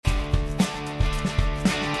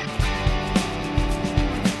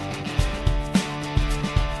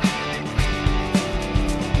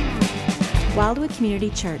Wildwood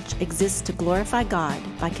Community Church exists to glorify God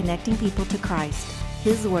by connecting people to Christ,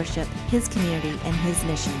 His worship, His community, and His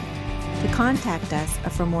mission. To contact us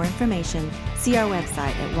or for more information, see our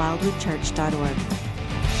website at wildwoodchurch.org.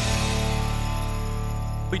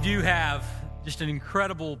 We do have just an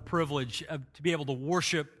incredible privilege to be able to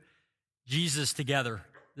worship Jesus together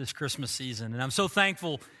this Christmas season. And I'm so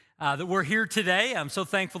thankful that we're here today. I'm so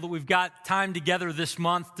thankful that we've got time together this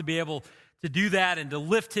month to be able to do that and to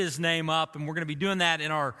lift His name up. And we're going to be doing that in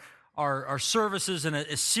our services in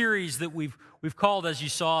a series that we've called, as you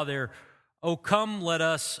saw there, "Oh, Come, Let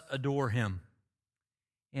Us Adore Him."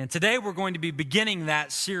 And today we're going to be beginning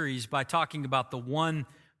that series by talking about the one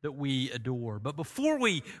that we adore. But before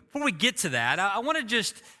we get to that, I want to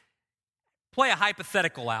just play a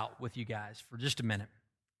hypothetical out with you guys for just a minute.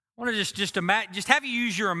 I want to just have you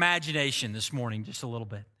use your imagination this morning just a little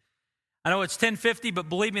bit. I know it's 10:50, but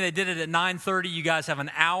believe me, they did it at 9:30. You guys have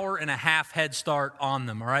an hour and a half head start on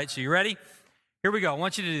them, all right? So you ready? Here we go. I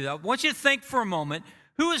want you to do that. I want you to think for a moment,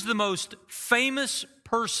 who is the most famous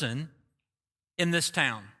person in this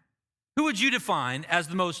town? Who would you define as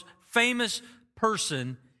the most famous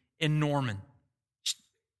person in Norman? Just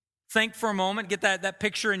think for a moment. Get that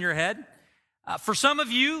picture in your head. For some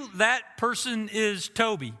of you, that person is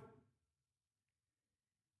Toby.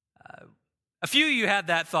 A few of you had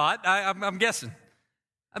that thought, I'm guessing.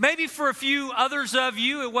 Maybe for a few others of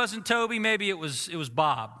you, it wasn't Toby. Maybe it was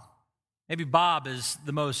Bob. Maybe Bob is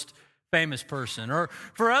the most famous person. Or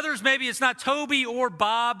for others, maybe it's not Toby or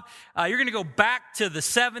Bob. You're going to go back to the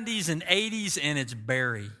 70s and 80s, and it's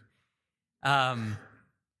Barry.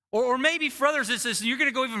 Or maybe for others, you're going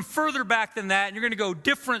to go even further back than that, and you're going to go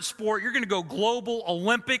different sport. You're going to go global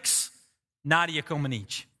Olympics, Nadia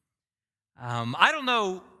Comaneci. I don't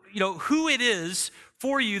know, who it is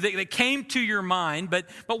for you that came to your mind, but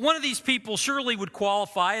one of these people surely would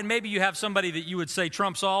qualify, and maybe you have somebody that you would say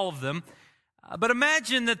trumps all of them. But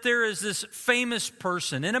imagine that there is this famous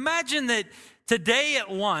person, and imagine that today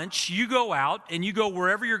at lunch, you go out and you go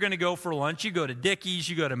wherever you're going to go for lunch. You go to Dickey's,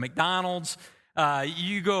 you go to McDonald's,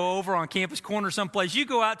 you go over on Campus Corner someplace. You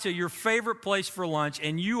go out to your favorite place for lunch,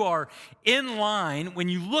 and you are in line. When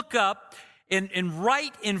you look up, and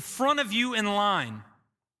right in front of you in line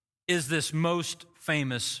is this most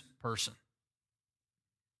famous person.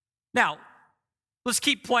 Now, let's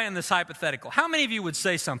keep playing this hypothetical. How many of you would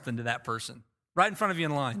say something to that person right in front of you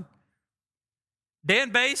in line?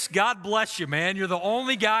 Dan Bass, God bless you, man. You're the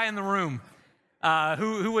only guy in the room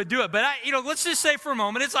who would do it. But, let's just say for a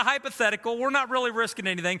moment, it's a hypothetical. We're not really risking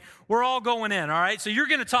anything. We're all going in, all right? So you're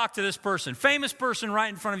going to talk to this person, famous person right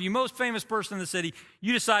in front of you, most famous person in the city.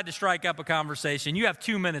 You decide to strike up a conversation. You have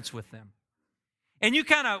 2 minutes with them. And you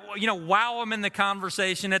kind of, wow them in the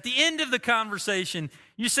conversation. At the end of the conversation,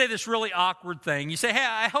 you say this really awkward thing. You say, hey,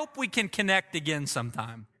 I hope we can connect again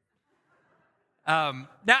sometime. Now,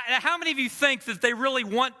 how many of you think that they really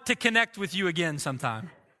want to connect with you again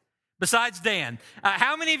sometime? Besides Dan.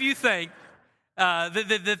 How many of you think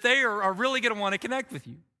that they are really going to want to connect with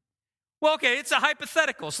you? Well, okay, it's a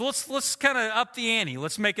hypothetical, so let's kind of up the ante.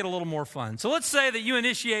 Let's make it a little more fun. So let's say that you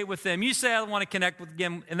initiate with them. You say, I want to connect with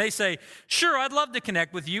them, and they say, sure, I'd love to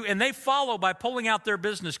connect with you, and they follow by pulling out their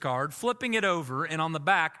business card, flipping it over, and on the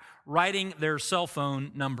back, writing their cell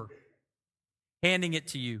phone number, handing it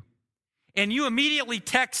to you. And you immediately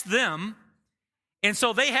text them, and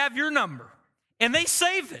so they have your number. And they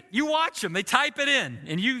save it. You watch them. They type it in.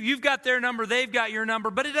 And you've got their number. They've got your number.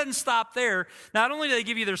 But it doesn't stop there. Not only do they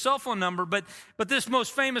give you their cell phone number, but this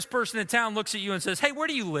most famous person in town looks at you and says, hey, where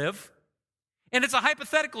do you live? And it's a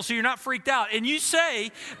hypothetical, so you're not freaked out. And you say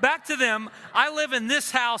back to them, I live in this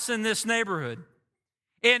house in this neighborhood.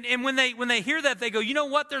 And when they hear that, they go, you know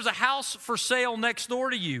what? There's a house for sale next door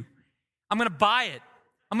to you. I'm going to buy it.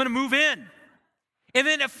 I'm going to move in. And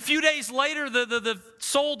then a few days later, the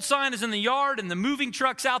sold sign is in the yard and the moving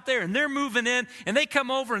truck's out there and they're moving in and they come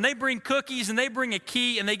over and they bring cookies and they bring a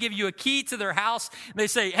key and they give you a key to their house. And they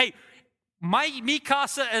say, hey, mi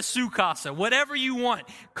casa es su casa, whatever you want,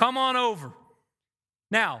 come on over.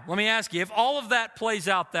 Now, let me ask you, if all of that plays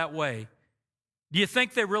out that way, do you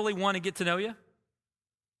think they really want to get to know you?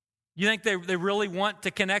 You think they really want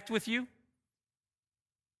to connect with you?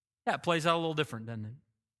 Yeah, it plays out a little different, doesn't it?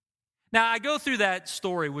 Now, I go through that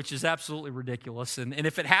story, which is absolutely ridiculous, and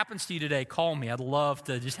if it happens to you today, call me. I'd love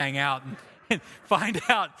to just hang out and find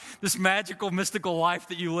out this magical, mystical life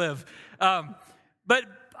that you live. But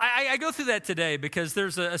I go through that today because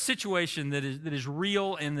there's a situation that is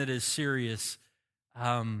real and that is serious,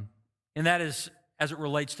 and that is as it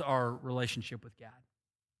relates to our relationship with God.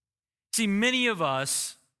 See, many of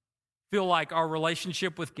us feel like our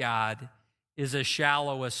relationship with God is as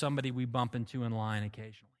shallow as somebody we bump into in line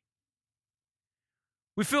occasionally.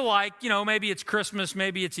 We feel like, maybe it's Christmas,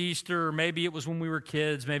 maybe it's Easter, maybe it was when we were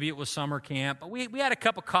kids, maybe it was summer camp, but we had a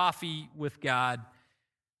cup of coffee with God.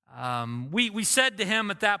 We said to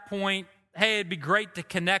him at that point, hey, it'd be great to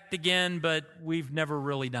connect again, but we've never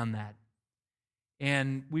really done that.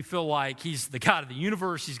 And we feel like he's the God of the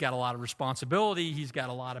universe, he's got a lot of responsibility, he's got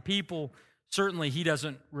a lot of people. Certainly, he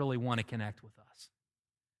doesn't really want to connect with us.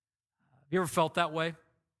 Have you ever felt that way? Have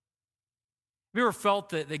you ever felt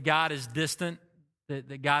that God is distant?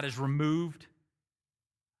 That God is removed,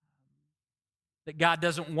 that God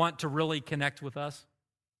doesn't want to really connect with us?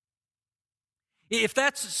 If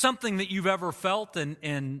that's something that you've ever felt,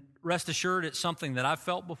 and rest assured it's something that I've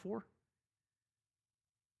felt before,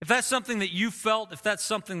 if that's something that you felt, if that's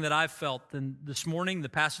something that I've felt, then this morning the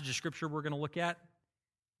passage of Scripture we're going to look at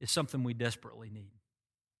is something we desperately need.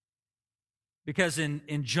 Because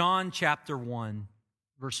in John chapter 1,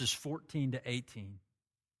 verses 14 to 18,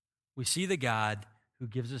 we see the God who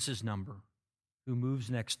gives us his number, who moves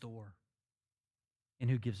next door, and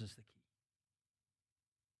who gives us the key.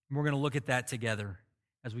 And we're going to look at that together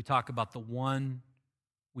as we talk about the one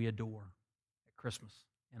we adore at Christmas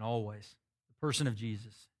and always, the person of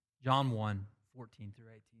Jesus. John 1, 14 through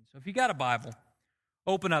 18. So if you got a Bible,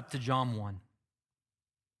 open up to John 1.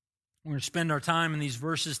 We're going to spend our time in these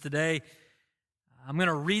verses today. I'm going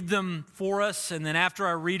to read them for us, and then after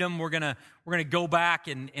I read them, we're going to go back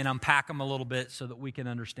and unpack them a little bit so that we can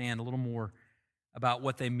understand a little more about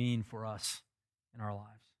what they mean for us in our lives.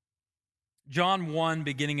 John 1,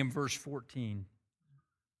 beginning in verse 14.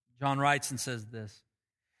 John writes and says this.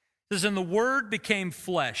 It says, "And the Word became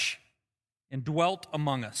flesh and dwelt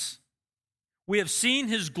among us. We have seen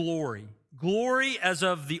his glory, glory as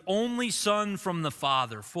of the only Son from the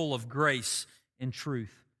Father, full of grace and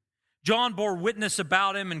truth. John bore witness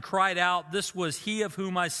about him and cried out, 'This was he of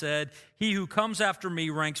whom I said, he who comes after me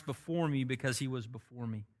ranks before me because he was before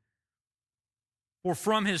me.' For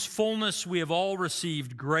from his fullness we have all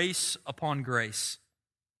received grace upon grace.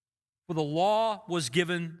 For the law was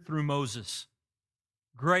given through Moses.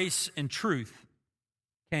 Grace and truth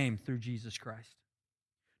came through Jesus Christ.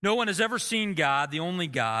 No one has ever seen God, the only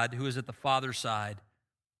God who is at the Father's side.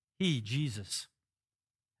 He, Jesus,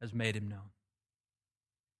 has made him known."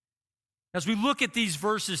 As we look at these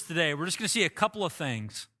verses today, we're just going to see a couple of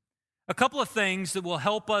things that will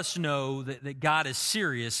help us know that God is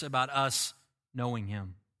serious about us knowing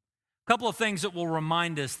him. A couple of things that will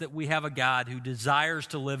remind us that we have a God who desires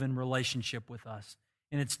to live in relationship with us,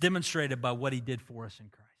 and it's demonstrated by what he did for us in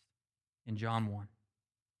Christ in John 1.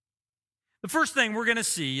 The first thing we're going to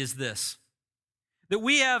see is this, that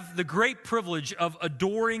we have the great privilege of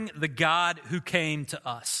adoring the God who came to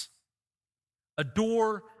us.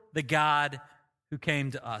 Adore the God who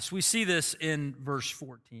came to us. We see this in verse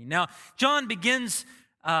 14. Now, John begins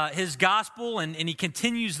his gospel, and he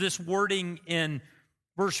continues this wording in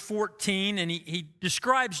verse 14, and he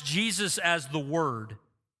describes Jesus as the Word.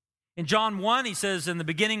 In John 1, he says, "In the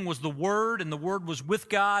beginning was the Word, and the Word was with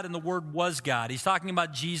God, and the Word was God." He's talking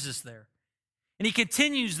about Jesus there. And he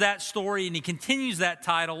continues that story, and he continues that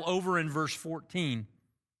title over in verse 14,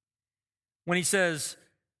 when he says,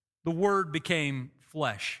 "The Word became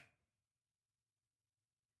flesh."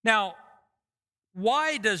 Now,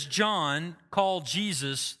 why does John call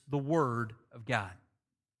Jesus the Word of God?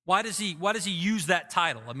 Why does he use that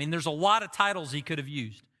title? I mean, there's a lot of titles he could have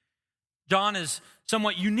used. John is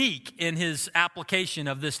somewhat unique in his application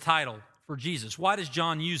of this title for Jesus. Why does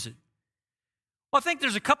John use it? Well, I think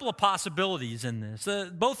there's a couple of possibilities in this.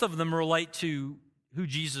 Both of them relate to who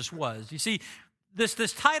Jesus was. You see,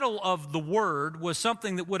 this title of the Word was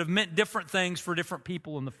something that would have meant different things for different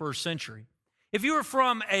people in the first century. If you were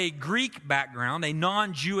from a Greek background, a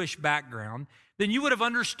non-Jewish background, then you would have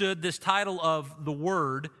understood this title of the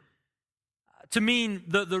Word to mean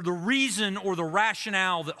the reason or the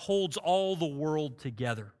rationale that holds all the world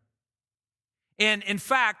together. And in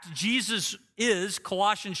fact, Jesus is,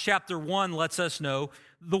 Colossians chapter 1 lets us know,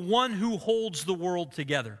 the one who holds the world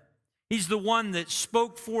together. He's the one that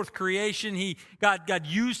spoke forth creation. God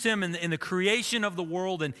used him in the creation of the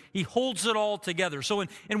world, and he holds it all together. So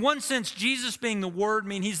in one sense, Jesus being the Word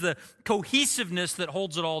means he's the cohesiveness that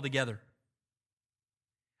holds it all together.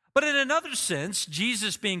 But in another sense,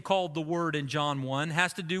 Jesus being called the Word in John 1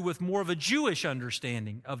 has to do with more of a Jewish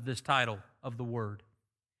understanding of this title of the Word.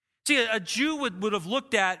 See, a Jew would have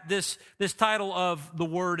looked at this title of the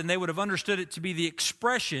Word, and they would have understood it to be the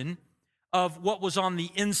expression of what was on the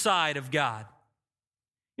inside of God.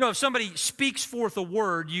 You know, if somebody speaks forth a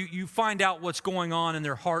word, you find out what's going on in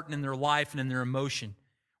their heart and in their life and in their emotion.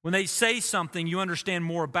 When they say something, you understand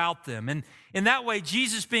more about them. And in that way,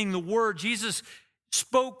 Jesus being the Word, Jesus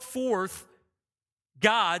spoke forth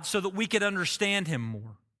God so that we could understand him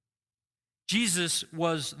more. Jesus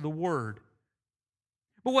was the Word.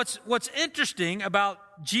 But what's interesting about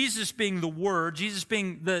Jesus being the Word, Jesus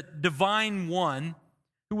being the divine one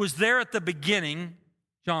who was there at the beginning,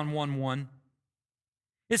 John 1:1,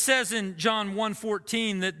 it says in John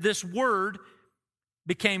 1:14 that this Word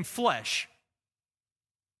became flesh.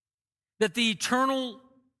 That the eternal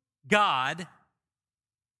God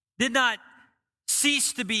did not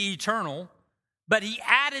cease to be eternal, but he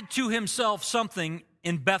added to himself something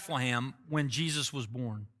in Bethlehem when Jesus was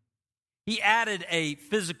born. He added a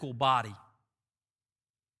physical body.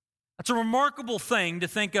 That's a remarkable thing to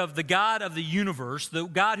think of the God of the universe, the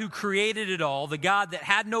God who created it all, the God that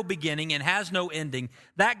had no beginning and has no ending,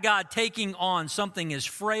 that God taking on something as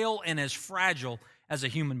frail and as fragile as a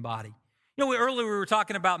human body. You know, earlier we were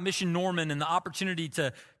talking about Mission Norman and the opportunity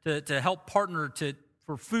to help partner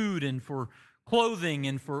for food and for clothing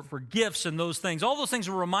and for gifts and those things. All those things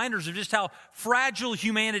are reminders of just how fragile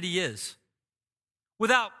humanity is.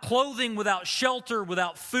 Without clothing, without shelter,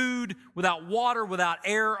 without food, without water, without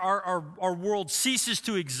air, our world ceases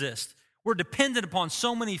to exist. We're dependent upon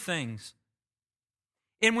so many things.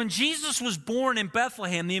 And when Jesus was born in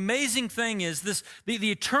Bethlehem, the amazing thing is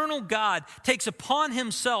the eternal God takes upon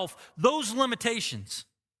himself those limitations.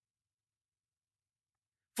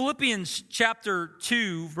 Philippians chapter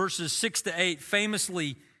 2, verses 6 to 8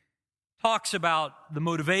 famously talks about the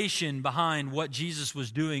motivation behind what Jesus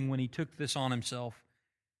was doing when he took this on himself.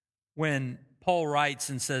 When Paul writes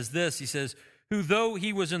and says this, he says, who though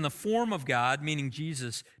he was in the form of God, meaning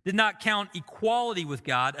Jesus, did not count equality with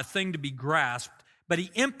God a thing to be grasped, but he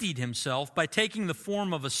emptied himself by taking the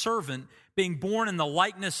form of a servant, being born in the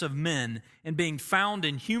likeness of men, and being found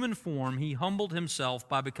in human form, he humbled himself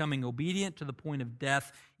by becoming obedient to the point of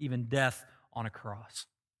death, even death on a cross.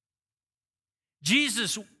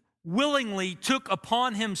 Jesus willingly took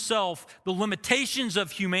upon himself the limitations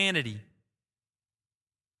of humanity.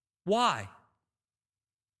 Why?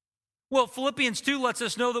 Well, Philippians 2 lets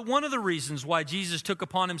us know that one of the reasons why Jesus took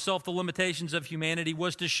upon himself the limitations of humanity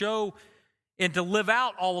was to show and to live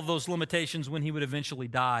out all of those limitations when he would eventually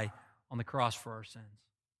die on the cross for our sins.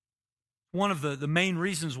 One of the main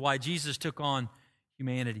reasons why Jesus took on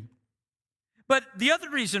humanity. But the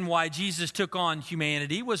other reason why Jesus took on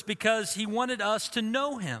humanity was because he wanted us to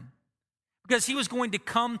know him. Because he was going to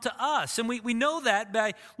come to us. And we know that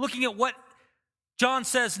by looking at what John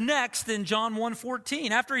says next in John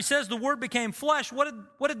 1:14. After he says the Word became flesh, what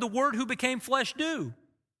did the Word who became flesh do?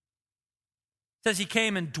 It says he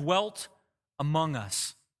came and dwelt among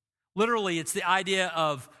us. Literally, it's the idea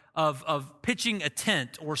of pitching a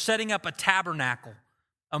tent or setting up a tabernacle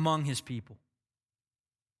among his people.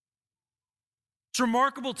 It's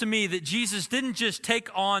remarkable to me that Jesus didn't just take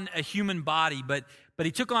on a human body, but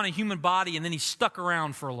he took on a human body and then he stuck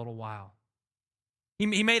around for a little while.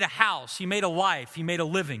 He made a house, he made a life, he made a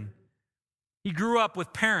living. He grew up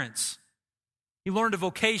with parents. He learned a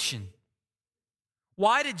vocation.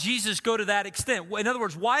 Why did Jesus go to that extent? In other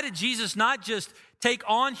words, why did Jesus not just take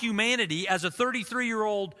on humanity as a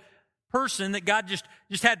 33-year-old person that God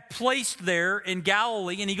just had placed there in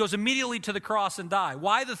Galilee and he goes immediately to the cross and die?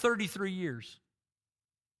 Why the 33 years?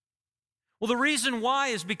 Well, the reason why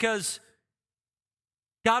is because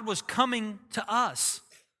God was coming to us.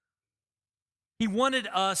 He wanted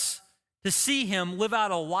us to see him live out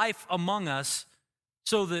a life among us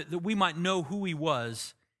so that we might know who he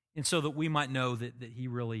was and so that we might know that he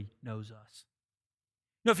really knows us.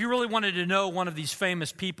 You know, if you really wanted to know one of these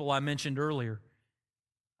famous people I mentioned earlier,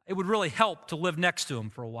 it would really help to live next to him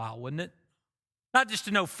for a while, wouldn't it? Not just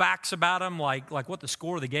to know facts about him, like what the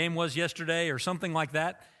score of the game was yesterday or something like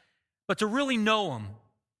that, but to really know him.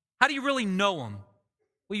 How do you really know him?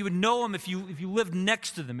 Well, you would know them if you lived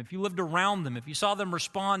next to them, if you lived around them, if you saw them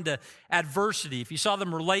respond to adversity, if you saw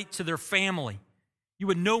them relate to their family. You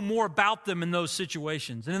would know more about them in those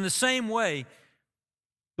situations. And in the same way,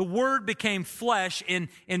 the Word became flesh and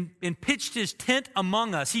pitched his tent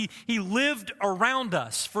among us. He lived around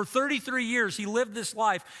us. For 33 years, he lived this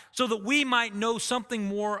life so that we might know something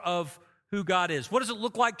more of who God is. What does it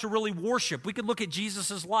look like to really worship? We could look at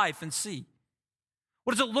Jesus' life and see.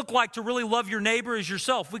 What does it look like to really love your neighbor as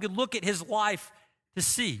yourself? We could look at his life to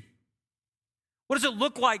see. What does it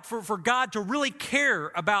look like for God to really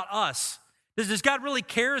care about us? Does God really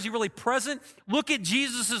care? Is he really present? Look at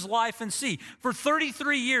Jesus' life and see. For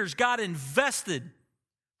 33 years, God invested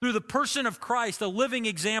through the person of Christ a living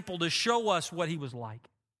example to show us what he was like.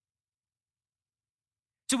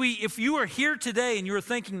 So if you are here today and you are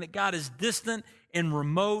thinking that God is distant and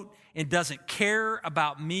remote and doesn't care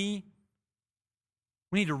about me,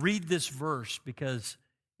 we need to read this verse because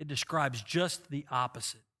it describes just the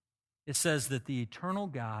opposite. It says that the eternal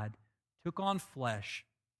God took on flesh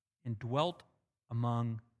and dwelt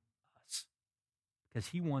among us because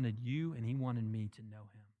he wanted you and he wanted me to know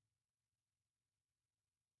him.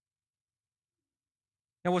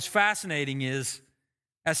 Now, what's fascinating is,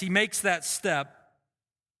 as he makes that step,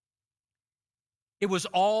 it was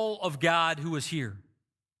all of God who was here.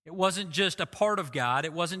 It wasn't just a part of God.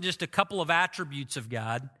 It wasn't just a couple of attributes of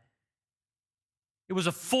God. It was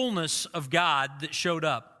a fullness of God that showed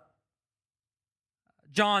up.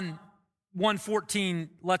 John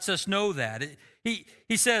 1:14 lets us know that. He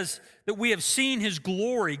says that we have seen his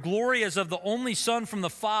glory as of the only Son from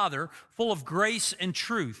the Father, full of grace and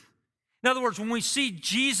truth. In other words, when we see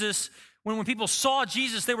Jesus, when people saw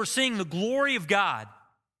Jesus, they were seeing the glory of God.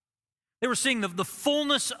 They were seeing the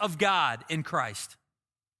fullness of God in Christ.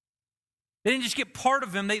 They didn't just get part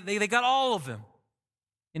of him, they got all of him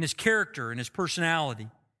in his character and his personality.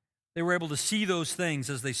 They were able to see those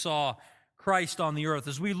things as they saw Christ on the earth.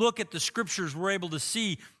 As we look at the scriptures, we're able to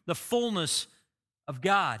see the fullness of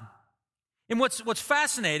God. And what's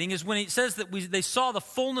fascinating is when it says that they saw the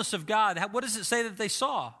fullness of God, what does it say that they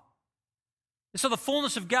saw? They saw the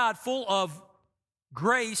fullness of God full of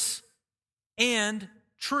grace and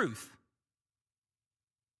truth.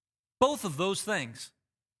 Both of those things.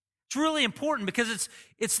 It's really important because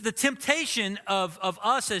it's the temptation of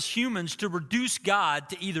us as humans to reduce God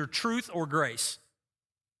to either truth or grace.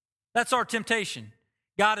 That's our temptation.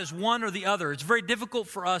 God is one or the other. It's very difficult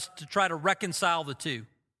for us to try to reconcile the two.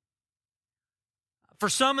 For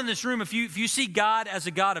some in this room, if you see God as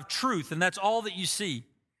a God of truth and that's all that you see,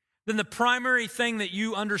 then the primary thing that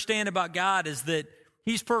you understand about God is that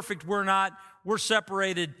he's perfect, we're not, we're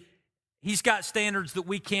separated. He's got standards that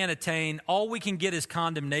we can't attain. All we can get is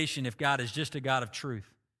condemnation if God is just a God of truth.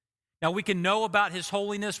 Now, we can know about his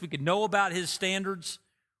holiness. We can know about his standards.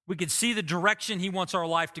 We can see the direction he wants our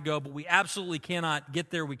life to go, but we absolutely cannot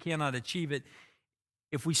get there. We cannot achieve it.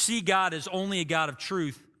 If we see God as only a God of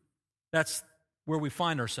truth, that's where we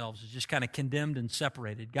find ourselves, is just kind of condemned and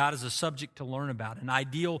separated. God is a subject to learn about, an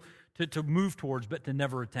ideal to move towards, but to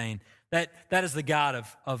never attain. That is the God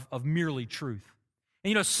of merely truth. And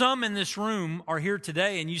you know, some in this room are here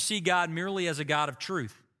today and you see God merely as a God of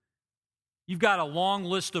truth. You've got a long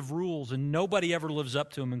list of rules and nobody ever lives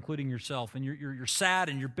up to them, including yourself. And you're sad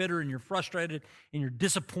and you're bitter and you're frustrated and you're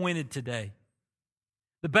disappointed today.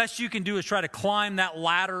 The best you can do is try to climb that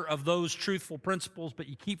ladder of those truthful principles, but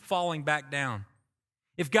you keep falling back down.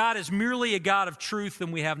 If God is merely a God of truth,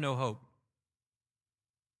 then we have no hope.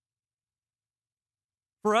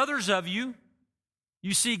 For others of you,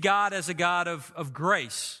 you see God as a God of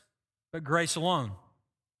grace, but grace alone.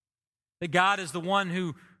 That God is the one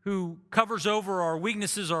who covers over our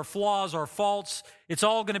weaknesses, our flaws, our faults. It's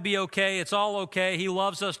all going to be okay. It's all okay. He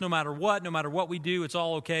loves us no matter what we do. It's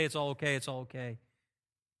all okay. It's all okay. It's all okay.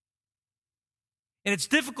 And it's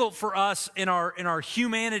difficult for us in our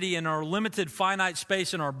humanity and our limited finite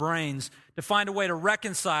space in our brains to find a way to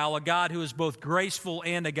reconcile a God who is both graceful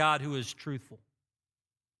and a God who is truthful.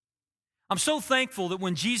 I'm so thankful that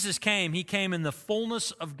when Jesus came, he came in the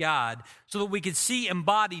fullness of God so that we could see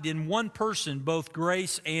embodied in one person both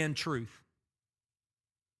grace and truth.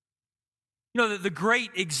 You know, the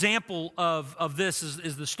great example of this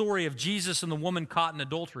is the story of Jesus and the woman caught in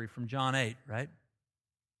adultery from John 8, right?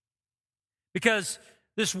 Because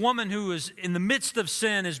this woman who is in the midst of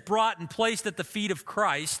sin is brought and placed at the feet of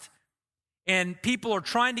Christ, and people are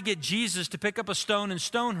trying to get Jesus to pick up a stone and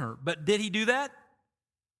stone her. But did he do that?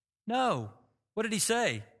 No. What did he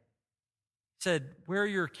say? He said, "Where are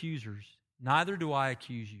your accusers? Neither do I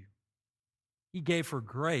accuse you." He gave her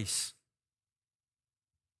grace.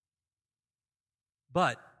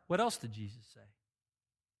 But what else did Jesus say?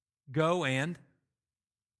 Go and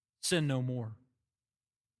sin no more.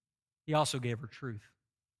 He also gave her truth.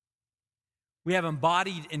 We have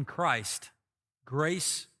embodied in Christ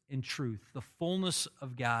grace and truth, the fullness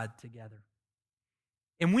of God together.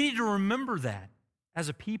 And we need to remember that as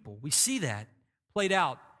a people. We see that played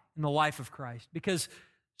out in the life of Christ because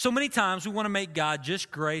so many times we want to make God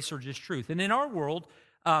just grace or just truth. And in our world,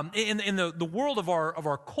 in the world of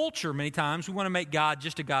our culture, many times we want to make God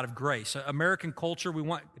just a God of grace. American culture, we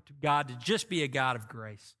want God to just be a God of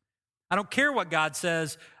grace. I don't care what God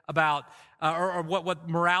says about, or what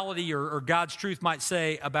morality or God's truth might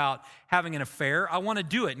say about having an affair. I want to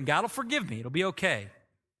do it, and God will forgive me. It'll be okay.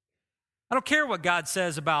 I don't care what God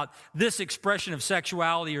says about this expression of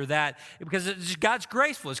sexuality or that, because God's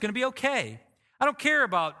graceful. It's going to be okay. I don't care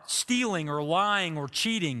about stealing or lying or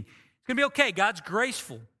cheating. It's going to be okay. God's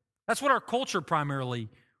graceful. That's what our culture primarily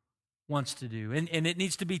wants to do. And it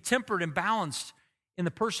needs to be tempered and balanced in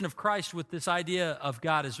the person of Christ with this idea of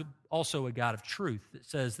God as also a God of truth that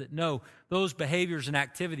says that no, those behaviors and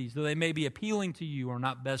activities, though they may be appealing to you, are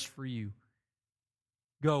not best for you.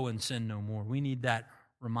 Go and sin no more. We need that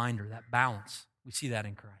reminder, that balance. We see that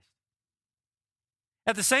in Christ.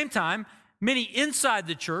 At the same time, many inside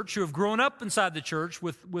the church who have grown up inside the church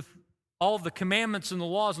with all of the commandments and the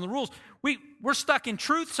laws and the rules, we're stuck in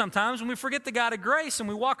truth sometimes and we forget the God of grace and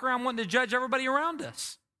we walk around wanting to judge everybody around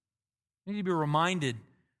us. We need to be reminded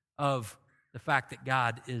of the fact that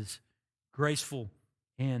God is graceful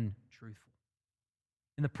and truthful.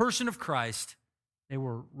 In the person of Christ, they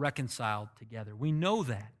were reconciled together. We know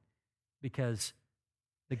that because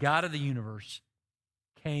the God of the universe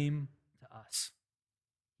came to us.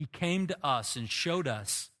 He came to us and showed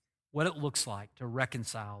us what it looks like to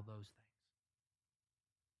reconcile those things.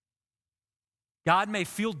 God may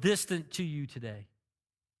feel distant to you today.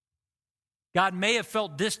 God may have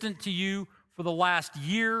felt distant to you for the last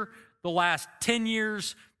year, the last 10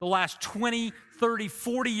 years, the last 20, 30,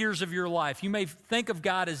 40 years of your life. You may think of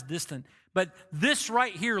God as distant, but this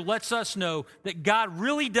right here lets us know that God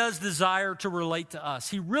really does desire to relate to us.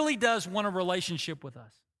 He really does want a relationship with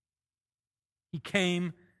us. He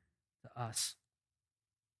came to us.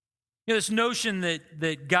 You know, this notion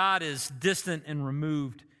that God is distant and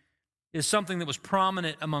removed is something that was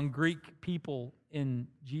prominent among Greek people in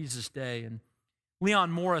Jesus' day. And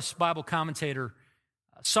Leon Morris, Bible commentator,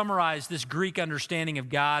 summarized this Greek understanding of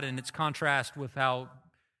God and its contrast with how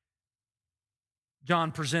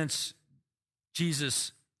John presents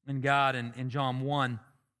Jesus and God in John 1.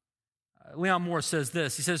 Leon Morris says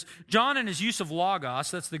this. He says, John in his use of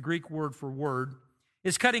logos, that's the Greek word for word,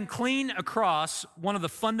 is cutting clean across one of the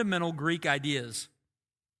fundamental Greek ideas.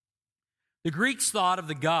 The Greeks thought of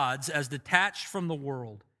the gods as detached from the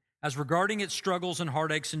world, as regarding its struggles and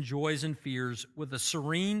heartaches and joys and fears with a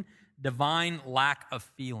serene, divine lack of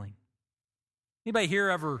feeling. Anybody here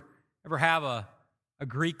ever have a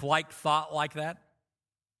Greek-like thought like that?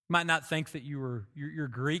 You might not think that you're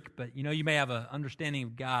Greek, but you may have an understanding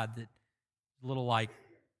of God that's a little like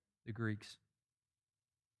the Greeks.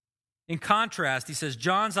 In contrast, he says,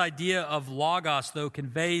 John's idea of logos, though,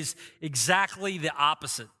 conveys exactly the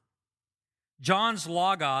opposite. John's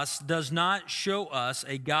logos does not show us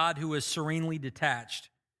a God who is serenely detached,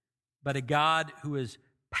 but a God who is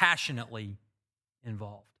passionately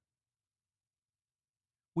involved.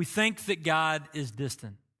 We think that God is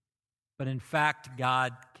distant, but in fact,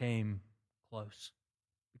 God came close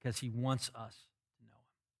because he wants us to know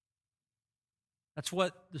him. That's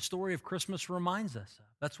what the story of Christmas reminds us of.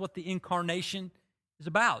 That's what the incarnation is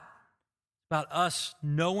about. About us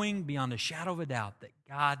knowing beyond a shadow of a doubt that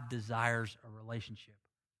God desires a relationship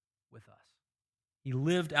with us. He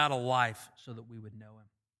lived out a life so that we would know him.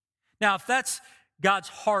 Now, if that's God's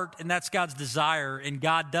heart and that's God's desire and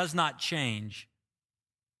God does not change,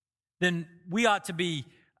 then we ought to be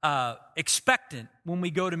expectant when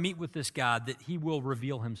we go to meet with this God that he will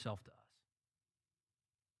reveal himself to us.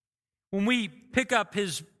 When we pick up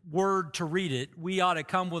his word to read it, we ought to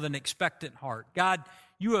come with an expectant heart. God,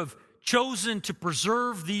 you have chosen to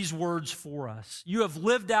preserve these words for us. You have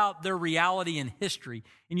lived out their reality in history,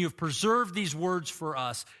 and you have preserved these words for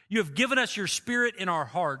us. You have given us your Spirit in our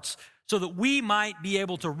hearts so that we might be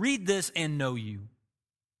able to read this and know you.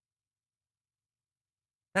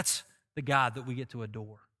 That's the God that we get to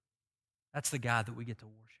adore. That's the God that we get to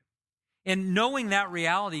worship. And knowing that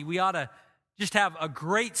reality, we ought to just have a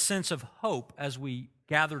great sense of hope as we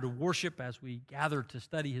gather to worship, as we gather to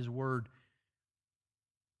study his word,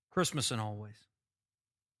 Christmas and always.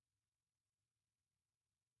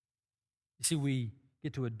 You see, we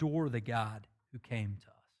get to adore the God who came to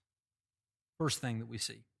us. First thing that we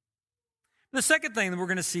see. The second thing that we're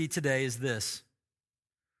going to see today is this.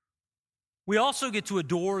 We also get to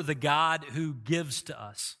adore the God who gives to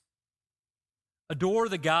us. Adore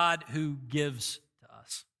the God who gives to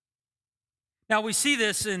us. Now, we see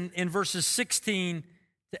this in verses 16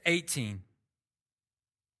 to 18.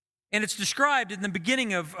 And it's described in the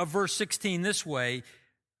beginning of verse 16 this way.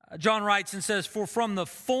 John writes and says, "For from the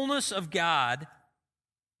fullness of God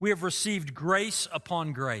we have received grace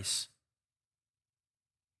upon grace."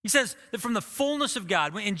 He says that from the fullness of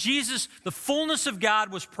God, in Jesus, the fullness of God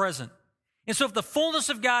was present. And so if the fullness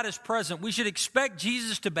of God is present, we should expect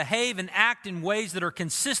Jesus to behave and act in ways that are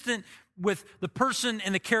consistent with the person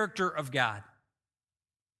and the character of God.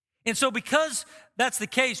 And so because that's the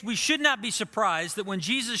case, we should not be surprised that when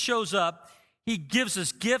Jesus shows up, he gives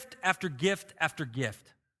us gift after gift after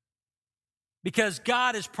gift. because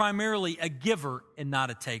God is primarily a giver and not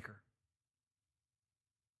a taker.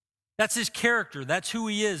 That's his character. That's who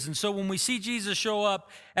he is. And so when we see Jesus show up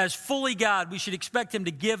as fully God, we should expect him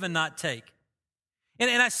to give and not take. And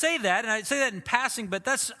I say that in passing, but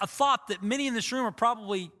that's a thought that many in this room are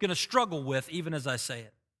probably going to struggle with even as I say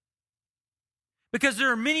it. Because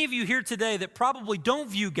there are many of you here today that probably don't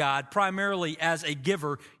view God primarily as a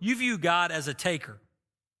giver. You view God as a taker.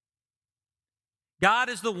 God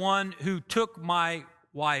is the one who took my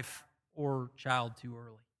wife or child too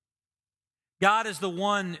early. God is the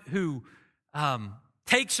one who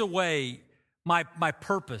takes away my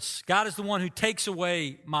purpose. God is the one who takes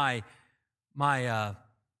away my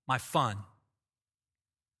fun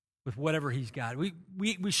with whatever he's got. We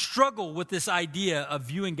struggle with this idea of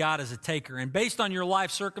viewing God as a taker. And based on your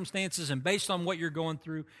life circumstances and based on what you're going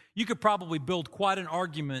through, you could probably build quite an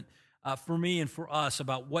argument for me and for us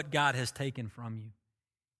about what God has taken from you.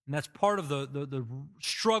 And that's part of the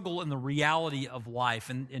struggle and the reality of life.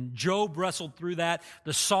 And Job wrestled through that.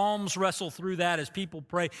 The Psalms wrestle through that as people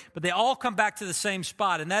pray. But they all come back to the same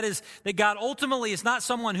spot, and that is that God ultimately is not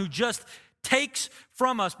someone who just takes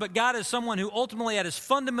from us, but God is someone who ultimately at his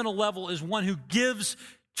fundamental level is one who gives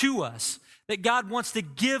to us. That God wants to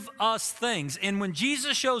give us things. And when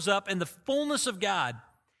Jesus shows up in the fullness of God,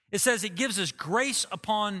 it says it gives us grace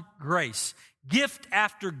upon grace. Gift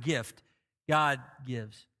after gift, God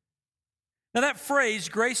gives. Now that phrase,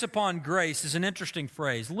 grace upon grace, is an interesting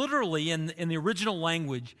phrase. Literally, in the original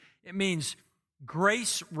language, it means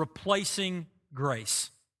grace replacing grace.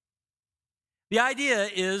 The idea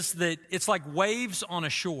is that it's like waves on a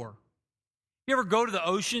shore. You ever go to the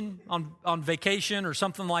ocean on vacation or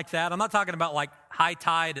something like that? I'm not talking about like high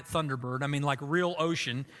tide at Thunderbird. I mean like real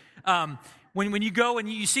ocean. When you go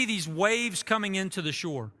and you see these waves coming into the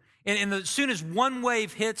shore, and as soon as one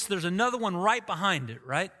wave hits, there's another one right behind it,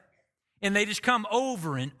 right? And they just come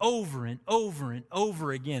over and over and over and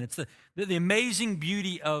over again. It's the amazing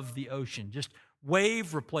beauty of the ocean. Just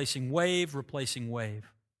wave replacing wave replacing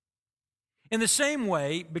wave. In the same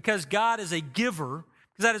way, because God is a giver,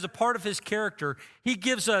 because that is a part of his character, he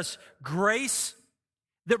gives us grace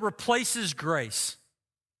that replaces grace.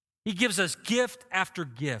 He gives us gift after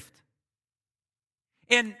gift.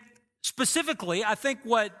 And specifically, I think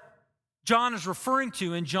what John is referring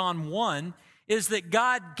to in John 1 is that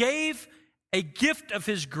God gave a gift of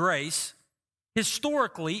his grace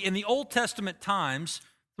historically in the Old Testament times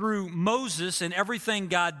through Moses and everything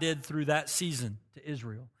God did through that season to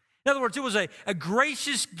Israel. In other words, it was a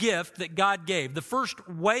gracious gift that God gave. The first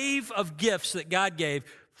wave of gifts that God gave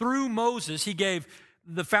through Moses, he gave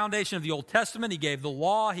the foundation of the Old Testament. He gave the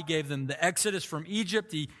law. He gave them the Exodus from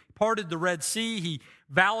Egypt. He parted the Red Sea. He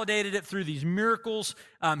validated it through these miracles.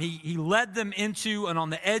 He led them into and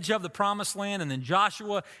on the edge of the Promised Land, and then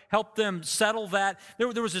Joshua helped them settle that. There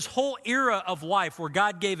was this whole era of life where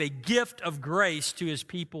God gave a gift of grace to his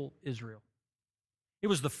people, Israel. It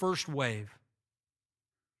was the first wave.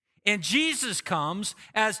 And Jesus comes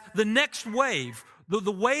as the next wave,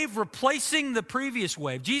 the wave replacing the previous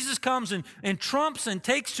wave. Jesus comes and trumps and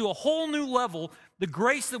takes to a whole new level the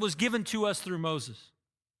grace that was given to us through Moses.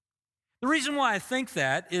 The reason why I think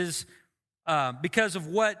that is because of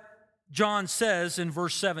what John says in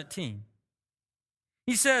verse 17.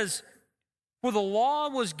 He says, "For the law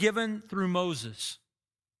was given through Moses,"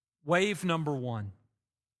 wave number one.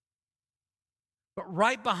 But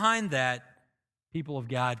right behind that, people of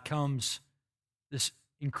God, comes this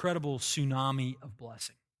incredible tsunami of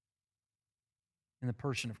blessing in the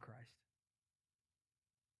person of Christ.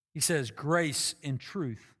 He says, grace and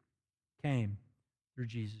truth came through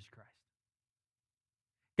Jesus Christ.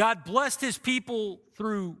 God blessed his people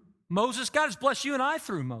through Moses. God has blessed you and I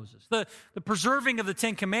through Moses. The preserving of the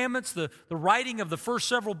Ten Commandments, the writing of the first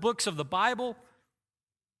several books of the Bible,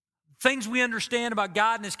 things we understand about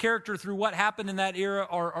God and his character through what happened in that era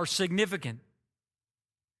are significant.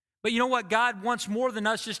 But you know what? God wants more than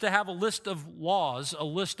us just to have a list of laws, a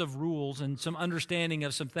list of rules, and some understanding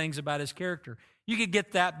of some things about his character. You could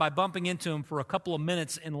get that by bumping into him for a couple of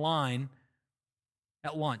minutes in line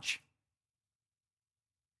at lunch.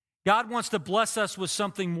 God wants to bless us with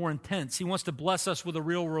something more intense. He wants to bless us with a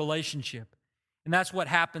real relationship. And that's what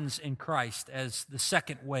happens in Christ as the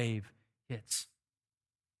second wave hits.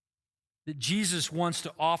 That Jesus wants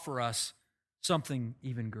to offer us something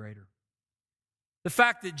even greater. The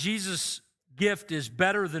fact that Jesus' gift is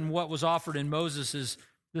better than what was offered in Moses is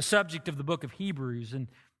the subject of the book of Hebrews. And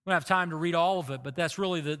we don't have time to read all of it, but that's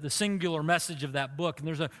really the singular message of that book. And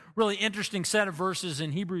there's a really interesting set of verses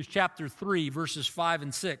in Hebrews chapter 3, verses 5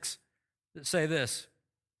 and 6, that say this.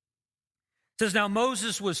 It says, "Now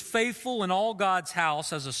Moses was faithful in all God's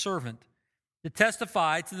house as a servant to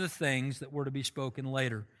testify to the things that were to be spoken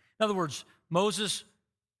later. In other words, Moses,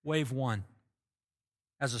 wave one,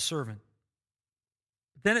 as a servant.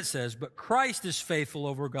 But then it says, but Christ is faithful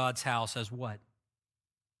over God's house as what?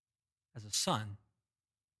 As a son.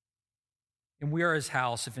 And we are his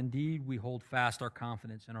house if indeed we hold fast our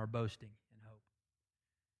confidence and our boasting in hope.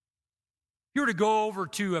 If you were to go over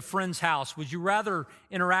to a friend's house, would you rather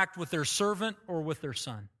interact with their servant or with their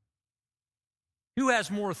son? Who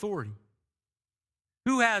has more authority?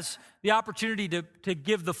 Who has the opportunity to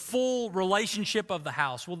give the full relationship of the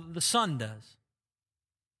house? Well, the son does.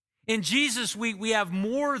 In Jesus, we have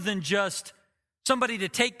more than just somebody to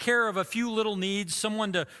take care of a few little needs,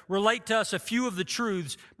 someone to relate to us a few of the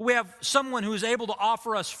truths, but we have someone who is able to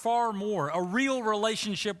offer us far more, a real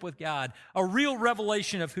relationship with God, a real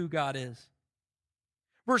revelation of who God is.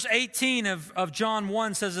 Verse 18 of John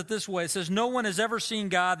 1 says it this way. It says, no one has ever seen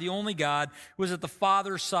God, the only God, who is at the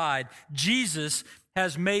Father's side. Jesus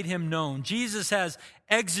has made him known. Jesus has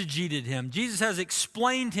exegeted him. Jesus has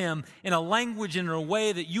explained him in a language and in a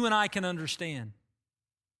way that you and I can understand.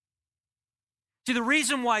 See, the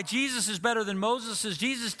reason why Jesus is better than Moses is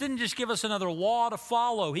Jesus didn't just give us another law to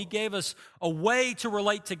follow. He gave us a way to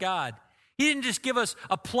relate to God. He didn't just give us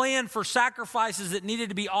a plan for sacrifices that needed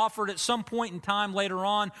to be offered at some point in time later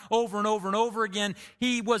on, over and over and over again.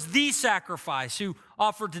 He was the sacrifice who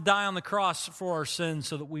offered to die on the cross for our sins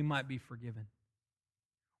so that we might be forgiven.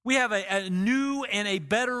 We have a new and a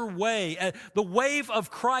better way. The wave of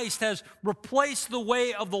Christ has replaced the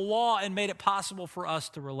way of the law and made it possible for us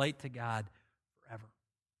to relate to God forever.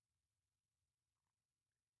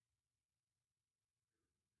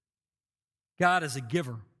 God is a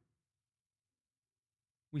giver.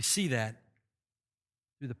 We see that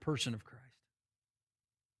through the person of Christ.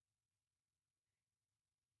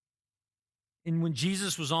 And when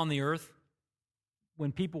Jesus was on the earth,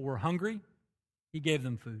 when people were hungry, he gave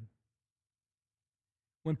them food.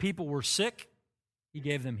 When people were sick, he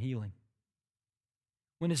gave them healing.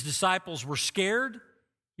 When his disciples were scared,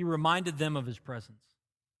 he reminded them of his presence.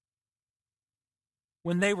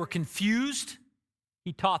 When they were confused,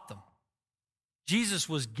 he taught them. Jesus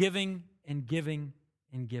was giving and giving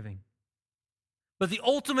and giving. But the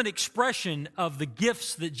ultimate expression of the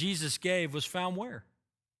gifts that Jesus gave was found where?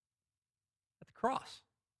 At the cross.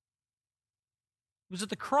 It was at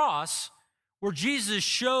the cross where Jesus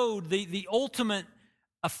showed the ultimate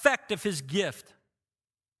effect of his gift.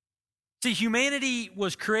 See, humanity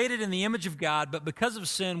was created in the image of God, but because of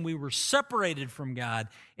sin, we were separated from God.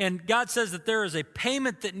 And God says that there is a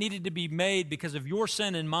payment that needed to be made because of your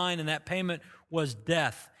sin and mine, and that payment was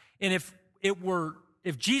death. And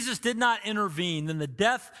if Jesus did not intervene, then the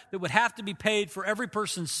death that would have to be paid for every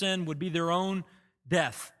person's sin would be their own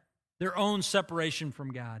death, their own separation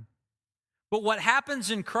from God. But what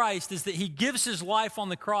happens in Christ is that he gives his life on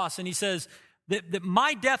the cross, and he says that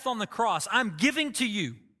my death on the cross, I'm giving to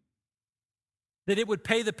you, that it would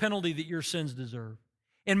pay the penalty that your sins deserve.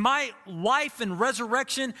 In my life and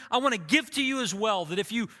resurrection, I want to give to you as well, that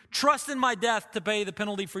if you trust in my death to pay the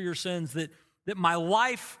penalty for your sins, that my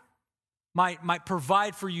life might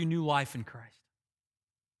provide for you new life in Christ.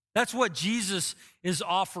 That's what Jesus is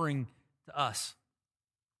offering to us.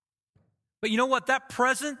 But you know what? That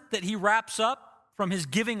present that he wraps up from his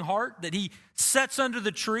giving heart, that he sets under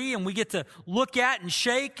the tree and we get to look at and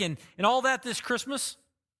shake and all that this Christmas,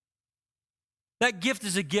 that gift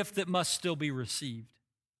is a gift that must still be received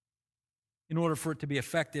in order for it to be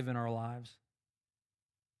effective in our lives.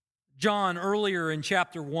 John, earlier in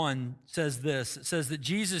chapter 1, says this. It says that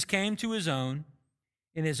Jesus came to his own,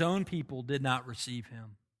 and his own people did not receive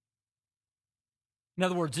him. In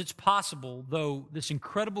other words, it's possible, though this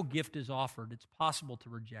incredible gift is offered, it's possible to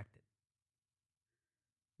reject it.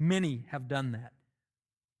 Many have done that.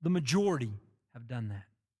 The majority have done that.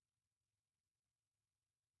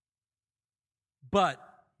 But,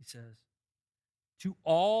 he says, to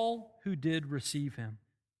all who did receive him,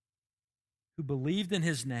 who believed in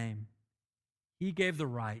his name, he gave the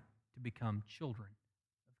right to become children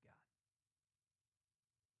of God.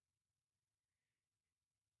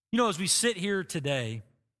 You know, as we sit here today,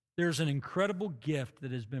 there's an incredible gift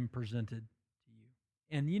that has been presented to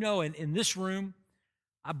you. And you know, in this room,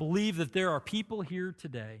 I believe that there are people here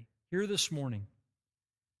today, here this morning,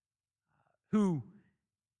 who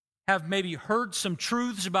have maybe heard some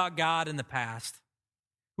truths about God in the past,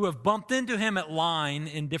 who have bumped into him at line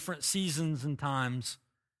in different seasons and times,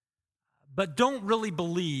 but don't really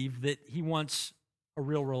believe that he wants a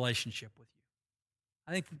real relationship with you.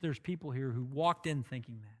 I think that there's people here who walked in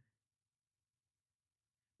thinking that.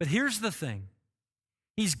 But here's the thing.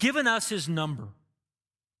 He's given us his number.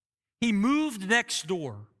 He moved next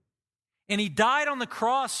door, And he died on the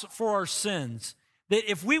cross for our sins, that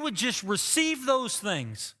if we would just receive those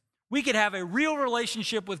things, we could have a real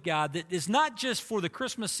relationship with God that is not just for the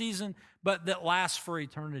Christmas season, but that lasts for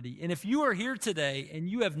eternity. And if you are here today and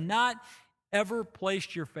you have not ever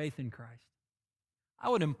placed your faith in Christ, I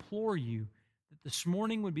would implore you that this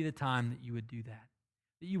morning would be the time that you would do that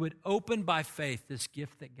you would open by faith this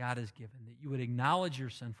gift that God has given, that you would acknowledge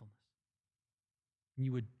your sinfulness, and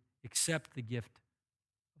you would accept the gift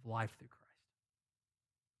of life through Christ.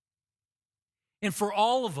 And for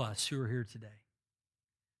all of us who are here today,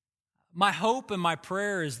 my hope and my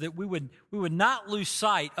prayer is that we would not lose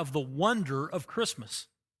sight of the wonder of Christmas.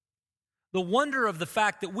 The wonder of the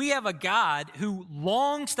fact that we have a God who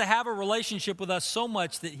longs to have a relationship with us so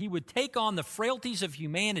much that he would take on the frailties of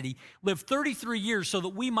humanity, live 33 years so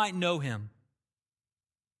that we might know him,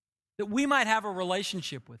 that we might have a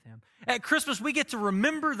relationship with him. At Christmas, we get to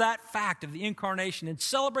remember that fact of the incarnation and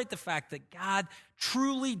celebrate the fact that God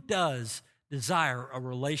truly does desire a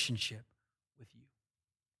relationship with you.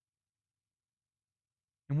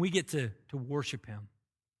 And we get to worship him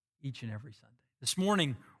each and every Sunday. This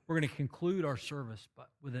morning, we're going to conclude our service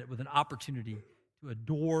with an opportunity to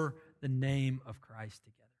adore the name of Christ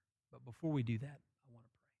together. But before we do that, I want to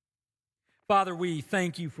pray. Father, we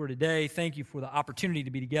thank you for today. Thank you for the opportunity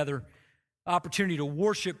to be together, the opportunity to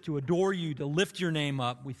worship, to adore you, to lift your name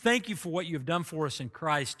up. We thank you for what you have done for us in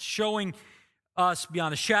Christ, showing us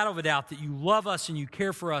beyond a shadow of a doubt that you love us and you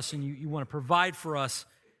care for us and you want to provide for us.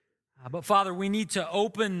 But Father, we need to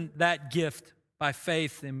open that gift by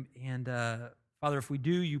faith and Father, if we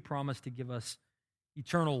do, you promise to give us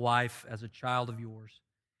eternal life as a child of yours.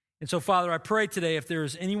 And so, Father, I pray today if there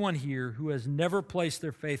is anyone here who has never placed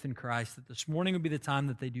their faith in Christ, that this morning would be the time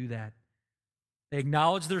that they do that. They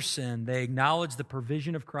acknowledge their sin. They acknowledge the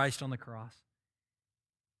provision of Christ on the cross.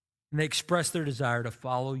 And they express their desire to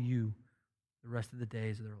follow you the rest of the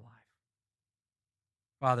days of their life.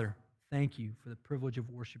 Father, thank you for the privilege of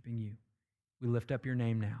worshiping you. We lift up your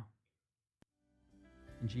name now.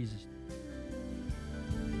 In Jesus' name.